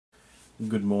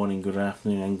Good morning, good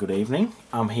afternoon, and good evening.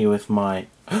 I'm here with my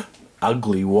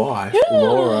ugly wife,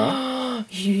 Laura.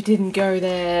 You didn't go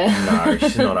there. No,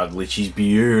 she's not ugly. She's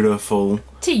beautiful.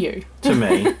 To you. To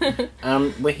me.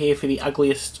 We're here for the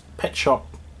ugliest pet shop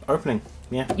opening.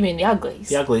 Yeah. You mean the Ugglys?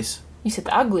 The Ugglys. You said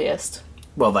the ugliest.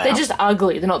 Well, They're just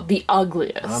ugly. They're not the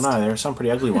ugliest. I don't know. There are some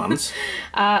pretty ugly ones.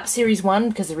 Series 1,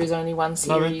 because there is only one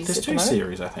series. No, there's two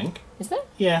series, I think. Is there?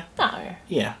 Yeah. No.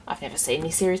 Yeah. I've never seen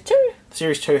any Series 2.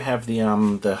 Series 2 have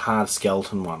the hard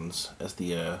skeleton ones as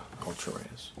the ultra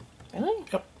rares. Really?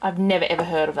 Yep. I've never ever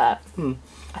heard of that.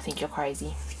 I think you're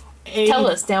crazy. Tell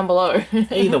us down below.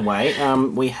 Either way,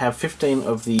 we have 15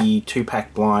 of the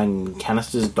 2-pack blind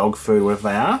canisters, dog food, whatever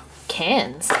they are.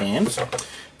 Cans.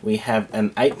 We have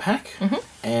an 8-pack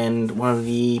and one of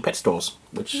the pet stores,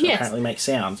 which apparently makes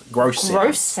sounds. Gross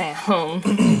sound.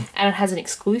 And it has an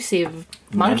exclusive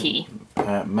monkey.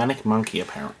 Manic monkey,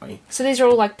 apparently. So these are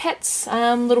all like pets,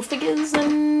 little figures,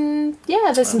 and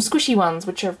yeah, there's some squishy ones,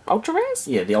 which are ultra rares.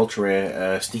 Yeah, the ultra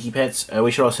rare sticky pets.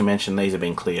 We should also mention these have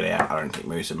been cleared out. I don't think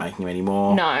Moose are making them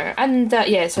anymore. No, and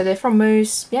yeah, so they're from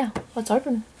Moose. Yeah, let's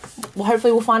open. Well,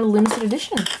 hopefully we'll find a limited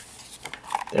edition.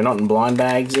 They're not in blind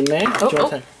bags in there.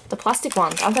 The plastic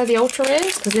ones. Aren't they the ultra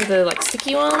rares? Because they're the like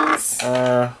sticky ones.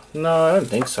 No, I don't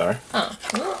think so.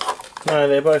 Oh. No,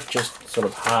 they're both just sort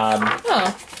of hard. Oh.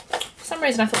 For some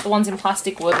reason I thought the ones in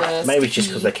plastic were the Maybe it's sticky. just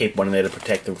because they keep one in there to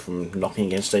protect them from knocking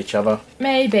against each other.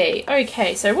 Maybe.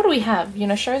 Okay, so what do we have? You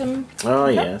know, show them. Oh,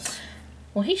 yes.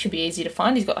 Well, he should be easy to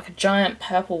find. He's got like a giant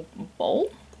purple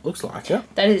ball. Looks like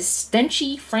it. That is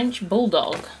Stenchy French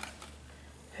Bulldog.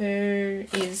 Who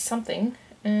is something.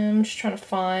 I'm just trying to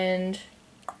find...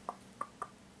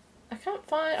 I can't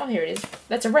find... Oh, here it is.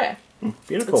 That's a rare.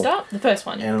 Beautiful. Good start. The first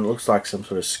one. And it looks like some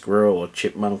sort of squirrel or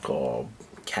chipmunk or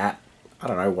cat. I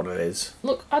don't know what it is.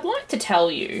 Look, I'd like to tell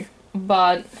you,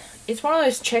 but it's one of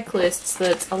those checklists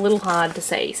that's a little hard to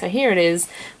see. So here it is.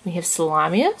 We have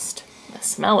slimiest, the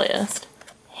smelliest,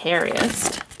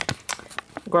 hairiest,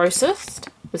 grossest,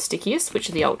 the stickiest, which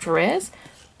are the ultra rares.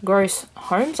 Gross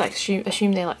homes, I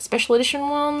assume they're like special edition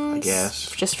ones. I guess.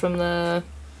 Just from the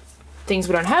things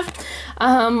we don't have.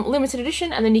 Limited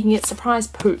edition, and then you can get surprise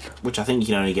poop. Which I think you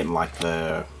can only get in like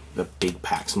the big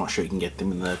packs. I'm not sure you can get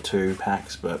them in the 2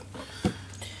 packs, but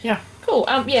yeah. Cool.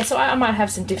 Yeah, so I might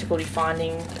have some difficulty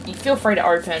finding. You feel free to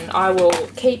open. I will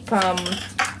keep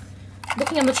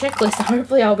looking on the checklist, and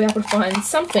hopefully I'll be able to find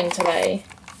something today.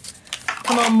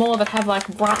 Come on, more that have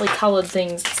like brightly coloured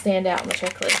things that stand out on the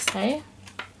checklist, hey?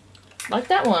 Like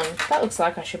that one. That looks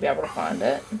like I should be able to find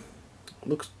it.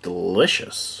 Looks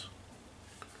delicious.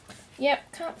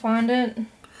 Yep, can't find it.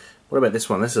 What about this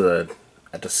one? This is a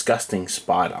disgusting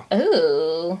spider.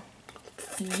 Ooh.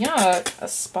 Yuck, a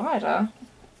spider.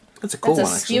 That's a cool one,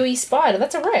 That's a spewy spider.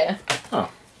 That's a rare. Oh.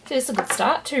 So it's a good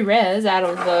start. 2 rares out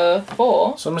of the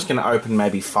 4. So I'm just going to open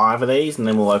maybe 5 of these, and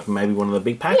then we'll open maybe one of the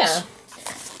big packs.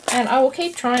 Yeah. And I will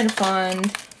keep trying to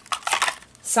find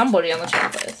somebody on the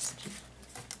checklist.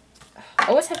 I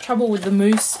always have trouble with the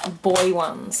Moose boy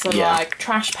ones, so like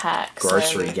trash packs.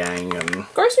 Grocery Gang and...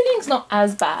 Grocery Gang's not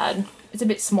as bad. It's a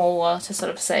bit smaller to sort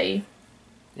of see.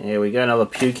 Here we go, another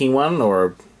puking one, or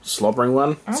a slobbering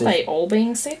one. Aren't they all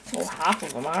being sick? Well, half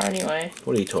of them are anyway.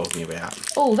 What are you talking about?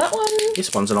 Oh, that one...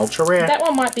 This one's an ultra rare. That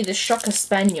one might be the Shocker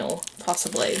Spaniel,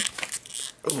 possibly.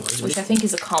 Ooh, which I think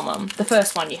is a common. The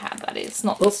first one you had, that is,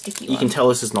 not the sticky one. You can tell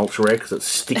this is an ultra rare because it's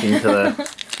sticking to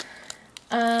the...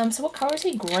 So what colour is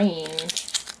he? Green.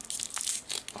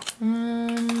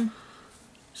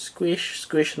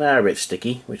 Squish. They're a bit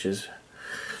sticky, which is,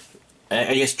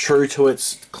 I guess, true to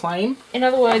its claim. In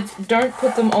other words, don't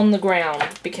put them on the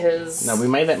ground, because... No, we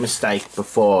made that mistake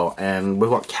before, and we've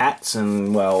got cats,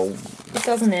 and, well... It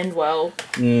doesn't end well.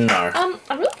 No.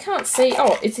 I really can't see...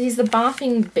 Oh, he's the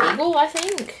barfing beagle, I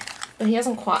think. But he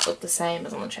doesn't quite look the same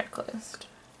as on the checklist.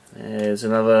 There's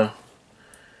another...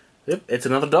 Yep, it's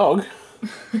another dog.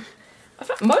 I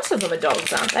thought most of them are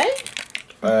dogs, aren't they?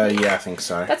 Yeah, I think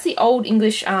so. That's the old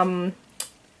English,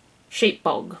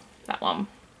 sheepdog, that one.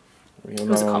 It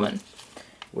was a common.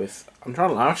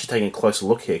 I'm actually taking a closer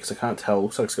look here, because I can't tell. It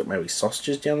looks like it's got maybe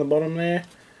sausages down the bottom there.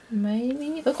 Maybe.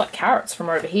 They look like carrots from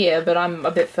over here, but I'm a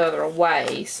bit further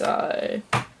away, so...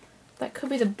 That could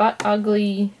be the butt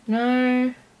ugly...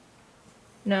 No.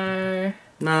 No.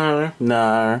 No.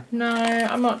 No,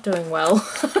 I'm not doing well.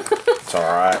 It's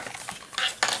alright.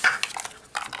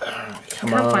 I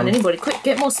can't find anybody. Quick,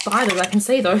 get more spiders. I can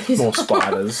see those. More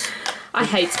spiders. I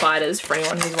hate spiders, for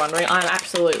anyone who's wondering. I'm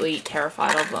absolutely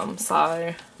terrified of them,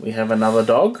 so... We have another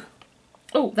dog.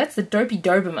 Oh, that's the Dopey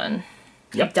Doberman.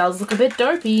 Yep. He does look a bit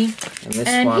dopey. And this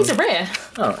and one... he's a rare.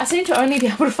 Oh. I seem to only be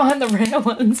able to find the rare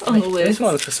ones on the list. This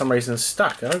one's for some reason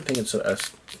stuck. I don't think it's a...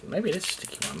 Maybe it is a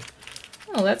sticky one.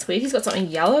 Oh, that's weird. He's got something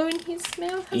yellow in his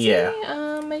mouth, has he?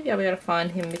 Maybe I'll be able to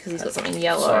find him because he's got something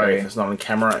yellow. Sorry if it's not on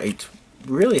camera. It's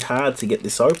really hard to get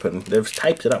this open. They've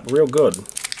taped it up real good.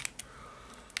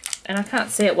 And I can't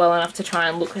see it well enough to try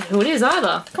and look at who it is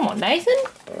either. Come on, Nathan.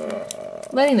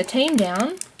 Letting the team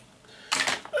down.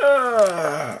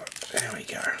 There we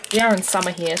go. We are in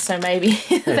summer here, so maybe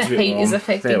the heat is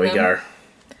affecting them. There we go.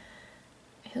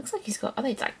 It looks like he's got, are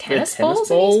they like tennis balls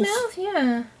in his mouth?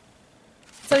 Yeah.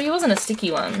 So he wasn't a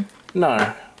sticky one.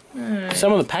 No.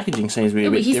 Some of the packaging seems to be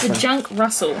a bit different. He's the Junk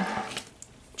Russell.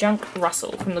 Junk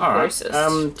Russell from the grossest.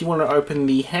 Do you want to open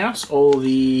the house or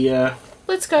the...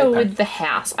 Let's go with the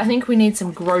house. I think we need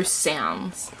some gross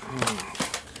sounds.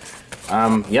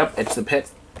 Yep, it's the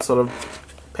pet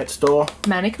store.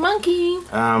 Manic Monkey.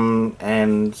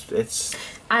 And it's...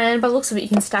 And by the looks of it, you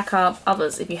can stack up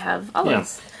others if you have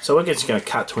others. Yeah. So we're just going to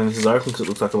cut to when this is open because it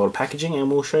looks like a lot of packaging, and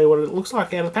we'll show you what it looks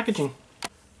like out of the packaging.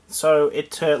 So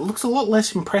it looks a lot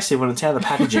less impressive when it's out of the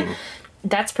packaging.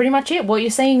 That's pretty much it, what you're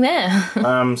seeing there.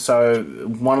 So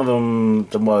one of them,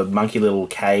 the monkey little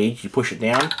cage, you push it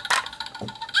down.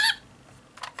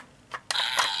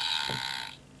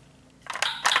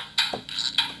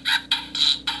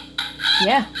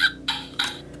 Yeah.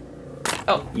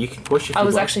 Oh. You can push it. I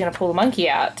was actually going to pull the monkey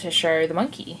out to show the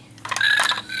monkey.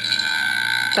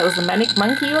 That was the Manic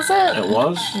Monkey, was it? It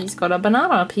was. He's got a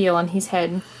banana peel on his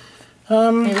head.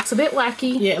 It looks a bit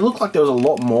wacky. Yeah, it looked like there was a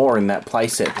lot more in that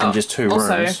playset than just two rooms.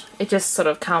 Also, it just sort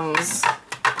of comes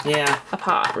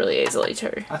apart really easily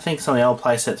too. I think some of the old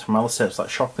playsets from other sets like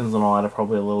Shopkins and I are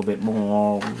probably a little bit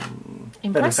more...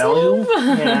 Impressive?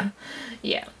 Yeah.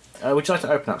 Yeah. Would you like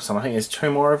to open up some? I think there's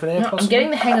two more over there, No, I'm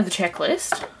getting the hang of the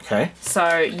checklist. Okay.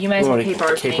 So you may as well keep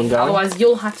opening. Otherwise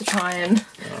you'll have to try and...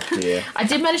 Oh, dear. I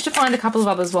did manage to find a couple of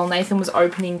others while Nathan was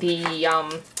opening the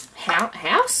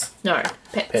house? No,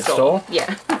 pet store.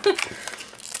 Yeah.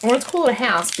 I want to call it a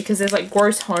house because there's like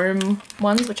gross home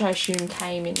ones, which I assume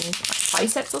came in play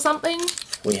sets or something.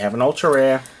 We have an ultra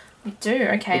rare. We do,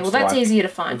 okay. Well, that's easier to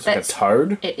find. Looks like a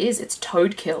toad. It is. It's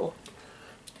Toadkill.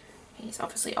 He's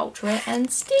obviously ultra rare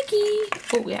and sticky.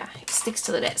 Oh, yeah. He sticks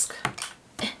to the desk.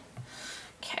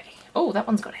 Okay. Oh, that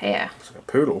one's got hair. Looks like a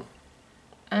poodle.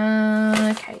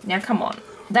 Okay. Now, come on.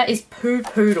 That is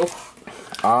Poodle.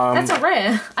 That's a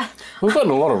rare. We've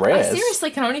gotten a lot of rares. I seriously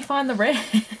can only find the rares.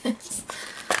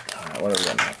 Alright, what have we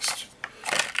got next?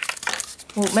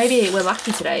 Well, maybe we're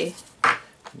lucky today.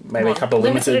 Maybe a couple of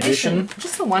limited edition.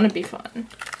 Just the one would be fun.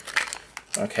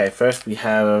 Okay, first we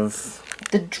have...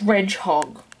 The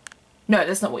Dredgehog. No,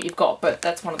 that's not what you've got, but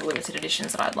that's one of the limited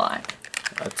editions that I'd like.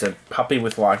 It's a puppy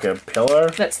with like a pillow.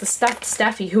 That's the Stuffed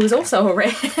Staffy, who is also a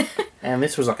rare. And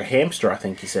this was like a hamster, I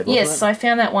think you said, wasn't it? Yes, I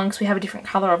found that one because we have a different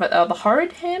colour of it. The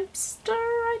horrid hamster,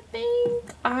 I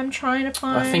think. I'm trying to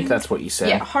find... I think that's what you said.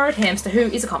 Yeah, horrid hamster, who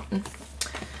is a common.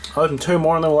 I'll open two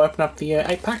more and then we'll open up the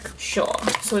 8-pack. Sure.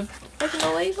 So we've opened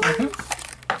all these ones.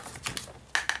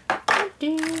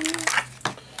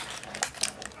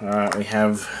 Alright, we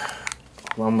have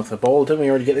one with a ball. Didn't we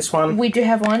already get this one? We do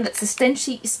have one that's a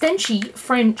Stenchy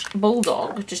French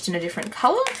Bulldog, just in a different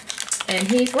colour.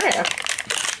 And he's rare.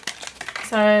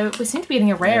 So we seem to be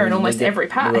getting a rare in almost every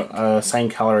pack. Same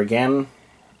colour again.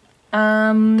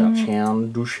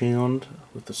 Dachshund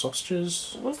with the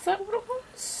sausages. Was that what it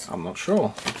was? I'm not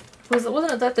sure.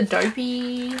 Wasn't it that the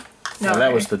dopey? No,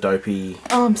 that was the dopey.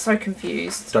 Oh, I'm so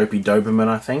confused. Dopey Doberman,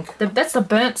 I think. That's the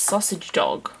burnt sausage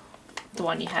dog. The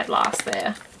one you had last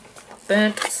there.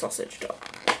 Burnt sausage dog.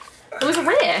 It was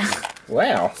rare.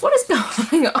 Wow. What is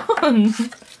going on?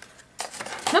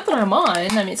 Not that I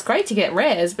mind. I mean, it's great to get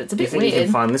rares, but it's a bit weird. You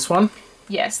can find this one?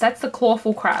 Yes, that's the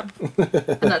clawful crab.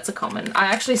 And that's a common. I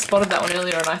actually spotted that one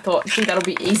earlier and I thought, gee, that'll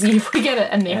be easy if we get it.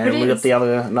 And there it is. And we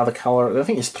got another colour. I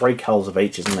think there's 3 colours of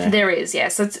each, isn't there? There is, yeah.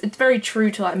 So it's very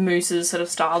true to like Moose's sort of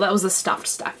style. That was the Stuffed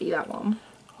Staffy, that one.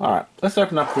 Alright, let's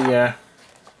open up the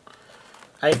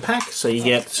 8-pack. So you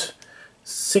get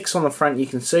 6 on the front you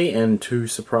can see and 2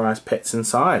 surprise pets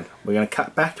inside. We're going to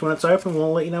cut back to when it's open.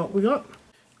 We'll let you know what we got.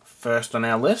 First on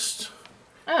our list...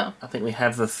 Oh. I think we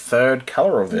have the 3rd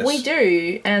colour of this. We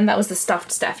do, and that was the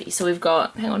Stuffed Staffy. So we've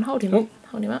got... Hang on, hold him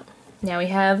up. Now we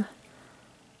have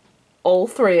all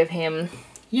 3 of him.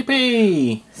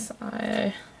 Yippee! So,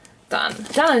 done.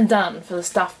 Done and done for the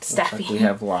Stuffed Staffy. Like we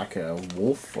have like a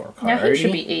wolf or a coyote. Now he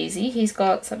should be easy. He's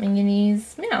got something in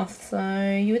his mouth,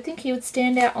 so you would think he would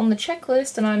stand out on the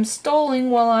checklist, and I'm stalling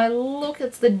while I look.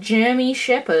 It's the Jeremy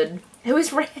Shepherd, who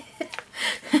is rare.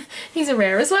 He's a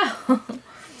rare as well.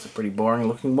 It's a pretty boring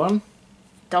looking one.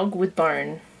 Dog with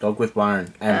bone. Dog with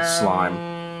bone and slime.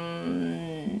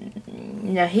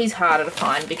 Now he's harder to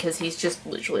find because he's just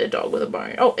literally a dog with a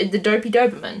bone. Oh, the Dopey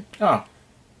Doberman. Oh,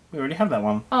 we already have that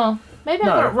one. Oh, maybe I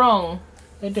got it wrong.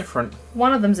 They're different.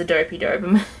 One of them's a Dopey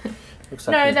Doberman. Looks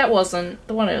like No, that wasn't.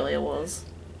 The one earlier was.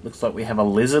 Looks like we have a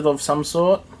lizard of some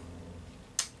sort.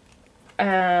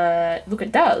 Look,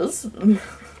 it does.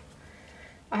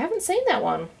 I haven't seen that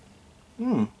one.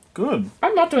 Good.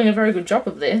 I'm not doing a very good job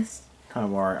of this.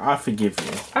 Don't worry, I forgive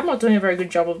you. I'm not doing a very good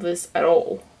job of this at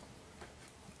all.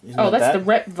 Isn't that's the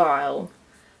Repvile.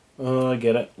 Oh, I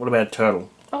get it. What about a turtle?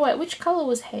 Oh wait, which colour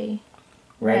was he?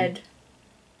 Red.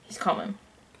 He's common.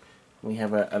 We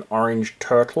have an orange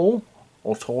turtle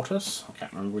or tortoise. I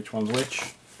can't remember which one's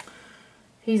which.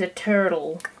 He's a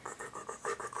turtle.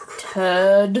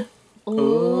 Turd.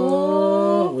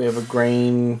 Ooh. We have a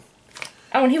green.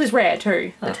 Oh, and he was rare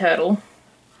too, the turtle.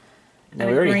 No,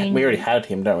 we already had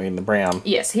him, don't we, in the brown?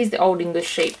 Yes, he's the Old English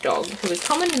sheepdog, who is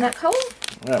common in that colour.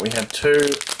 Right, we have two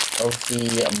of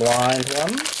the blind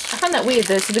ones. I find that weird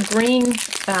though, so the green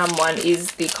one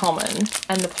is the common,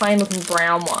 and the plain looking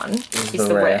brown one is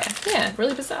the rare. Yeah,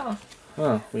 really bizarre.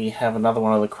 Oh, we have another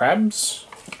one of the crabs.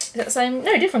 Is that the same?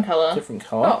 No, different colour. Different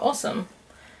colour. Oh, awesome.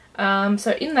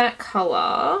 So in that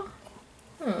colour...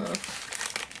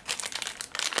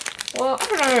 Well, I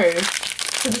don't know.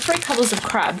 So the three colours of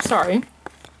crab,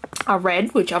 are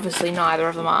red, which obviously neither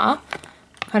of them are.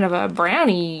 Kind of a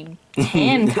browny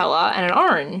tan colour and an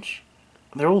orange.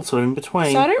 They're all sort of in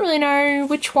between. So I don't really know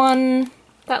which one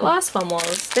that last one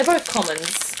was. They're both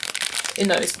commons in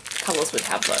those colours we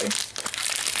have though.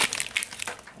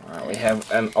 Alright, we have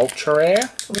an ultra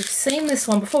rare. We've seen this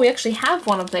one before. We actually have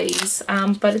one of these,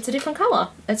 but it's a different colour.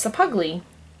 It's a Pugly.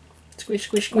 Squish,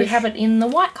 squish, squish. We have it in the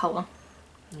white colour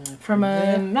from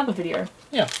another video.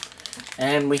 Yeah.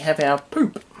 And we have our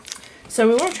poop. So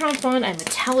we want to try and find a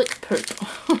metallic poop.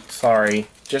 Sorry,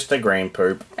 just a green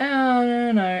poop.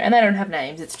 Oh, no. And they don't have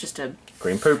names. It's just a...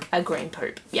 Green poop. A green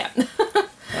poop, yeah.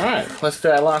 Alright, let's do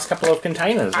our last couple of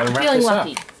containers and I'm wrap feeling this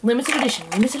lucky. up. Limited edition,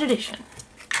 limited edition.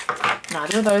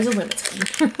 Neither of those are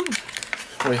limited.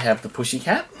 We have the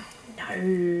pussycat. No.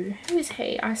 Who is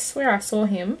he? I swear I saw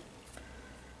him.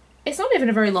 It's not even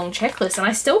a very long checklist, and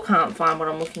I still can't find what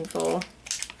I'm looking for.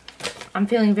 I'm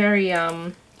feeling very,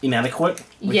 Inadequate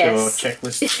with yes. your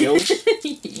checklist skills.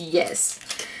 Yes.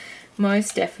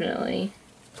 Most definitely.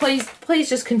 Please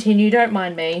just continue, don't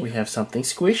mind me. We have something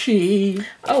squishy.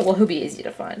 Oh, well, he'll be easier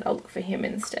to find. I'll look for him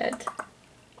instead.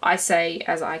 I say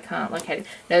as I can't locate him.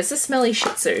 No, it's a smelly Shih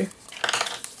Tzu.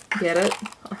 Get it?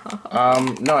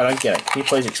 No, I don't get it. Can you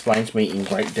please explain to me in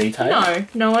great detail?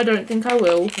 No, I don't think I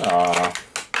will.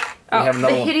 Oh,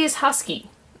 the Hideous Husky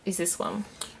is this one.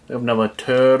 We have another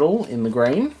turtle in the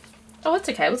green. Oh, that's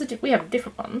okay. We have a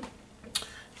different one.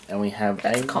 And we have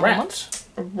That's a common rat.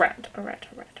 A rat.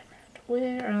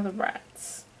 Where are the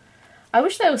rats? I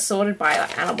wish they were sorted by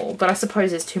like, animal, but I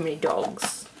suppose there's too many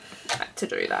dogs to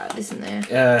do that, isn't there?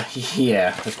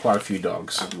 Yeah, there's quite a few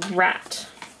dogs. Rat.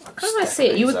 How do I see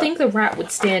it? You would think the rat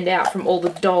would stand out from all the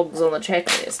dogs on the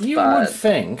checklist. You would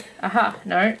think. Aha,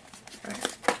 no.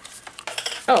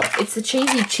 Oh, it's the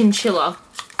cheesy chinchilla.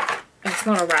 It's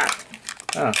not a rat.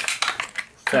 Oh,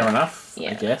 fair enough,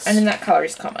 Yeah. I guess. And then that colour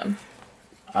is common.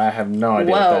 I have no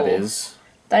idea what that is.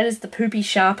 That is the Poopy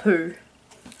Sharpoo.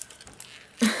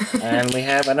 And we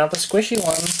have another squishy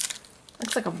one.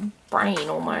 Looks like a brain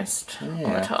almost on the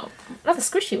Yeah. top. Another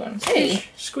squishy one. Hey,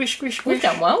 Squish, squish, squish. we've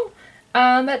done well.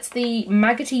 That's the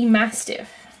Maggoty Mastiff.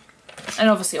 And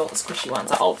obviously all the squishy ones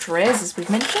are ultra rares, as we've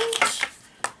mentioned.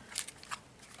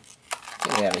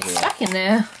 Get out of here. Stuck in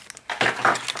there.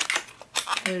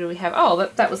 Who do we have? Oh,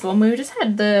 that was the one we just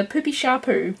had. The Poopy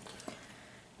Sharpoo.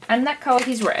 And that colour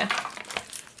he's rare.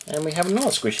 And we have another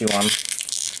squishy one.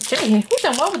 Gee, we've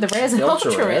done well with the rares and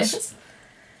ultra rares.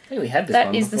 I think we had this one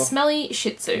That is before. the Smelly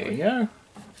Shih Tzu. There we go.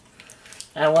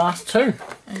 Our last two.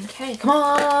 Okay, come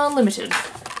on, limited.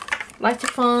 Like to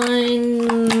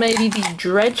find maybe the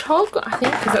Dredgehog, I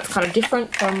think, because that's kind of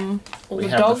different from all We the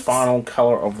have dogs. the final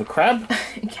colour of the crab.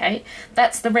 Okay,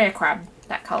 that's the rare crab,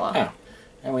 that colour. Oh.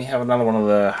 And we have another one of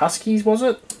the huskies, was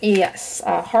it? Yes,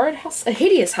 a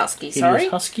hideous husky, sorry.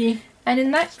 Hideous husky. And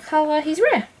in that colour, he's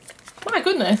rare. My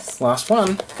goodness. Last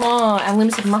one. Oh, our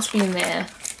limited must be in there.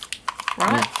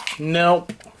 Right?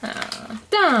 Nope.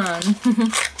 Done.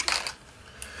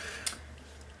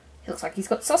 He looks like he's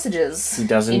got sausages. He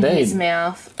does in indeed. his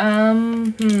mouth.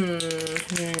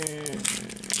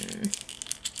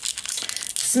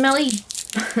 Smelly.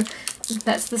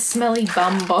 That's the smelly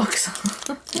bum box.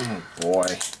 Oh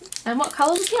boy. And what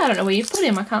colour was he? I don't know where you put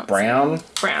him. I can't Brown. see.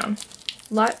 Brown.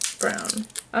 Light brown.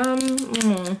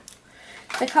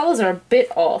 The colours are a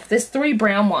bit off. There's 3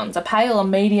 brown ones, a pale, a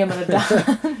medium, and a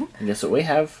dark. And guess what we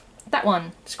have? That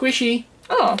one. Squishy.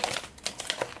 Oh.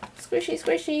 Squishy,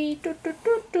 squishy. Doo, doo,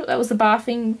 doo, doo. That was the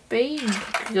barfing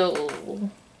beagle.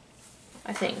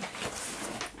 I think.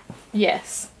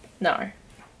 Yes. No.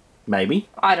 Maybe.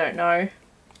 I don't know.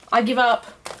 I give up.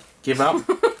 Give up?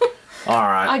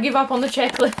 Alright. I give up on the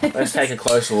checklist. Let's take a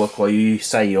closer look while you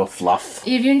say your fluff.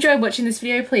 If you enjoyed watching this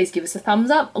video, please give us a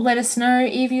thumbs up. Let us know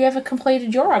if you ever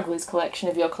completed your Ugglys collection,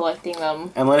 if you're collecting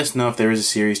them. And let us know if there is a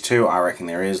series 2. I reckon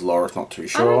there is. Laura's not too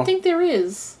sure. I don't think there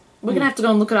is. We're going to have to go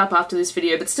and look it up after this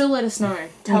video, but still let us know.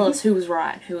 Tell us who was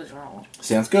right, who was wrong.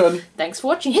 Sounds good. Thanks for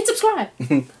watching. Hit subscribe.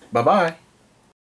 Bye-bye.